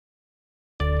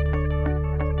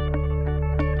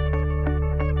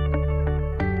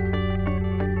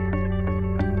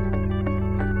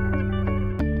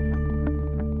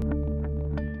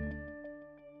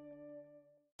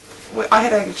I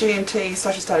had a GMT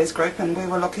social studies group, and we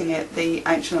were looking at the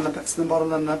ancient Olympics and the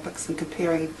modern Olympics and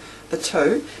comparing the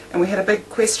two. And we had a big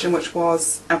question,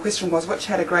 our question was which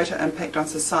had a greater impact on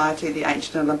society, the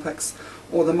ancient Olympics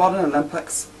or the modern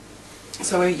Olympics.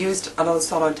 So we used a lot of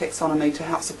solid taxonomy to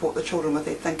help support the children with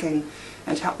their thinking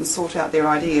and to help them sort out their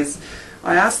ideas.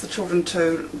 I asked the children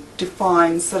to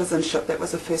define citizenship. That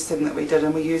was the first thing that we did,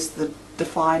 and we used the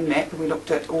define map, and we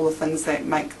looked at all the things that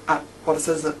make up what a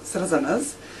citizen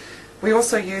is. We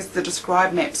also used the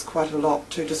describe maps quite a lot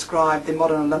to describe the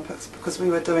modern Olympics, because we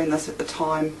were doing this at the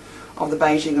time of the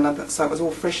Beijing Olympics, so it was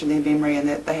all fresh in their memory and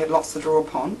that they had lots to draw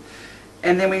upon.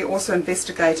 And then we also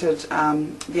investigated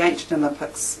the ancient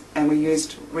Olympics, and we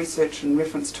used research and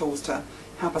reference tools to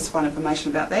help us find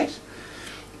information about that.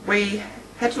 We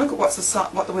had to look at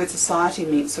what the word society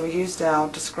meant, so we used our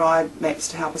describe maps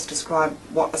to help us describe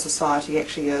what a society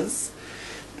actually is.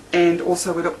 And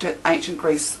also we looked at ancient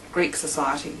Greek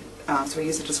society, so we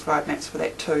used the describe maps for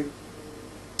that too.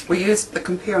 We used the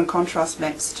compare and contrast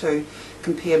maps to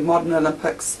compare modern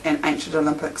Olympics and ancient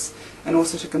Olympics, and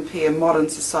also to compare modern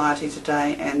society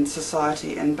today and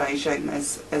society in Beijing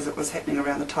as it was happening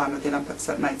around the time of the Olympics,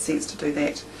 so it made sense to do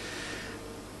that.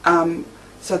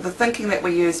 So the thinking that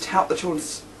we used helped the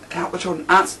children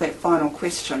answer that final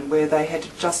question, where they had to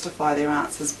justify their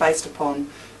answers based upon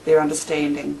their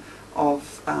understanding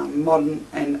of modern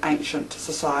and ancient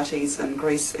societies in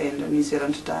Greece and in New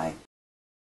Zealand today.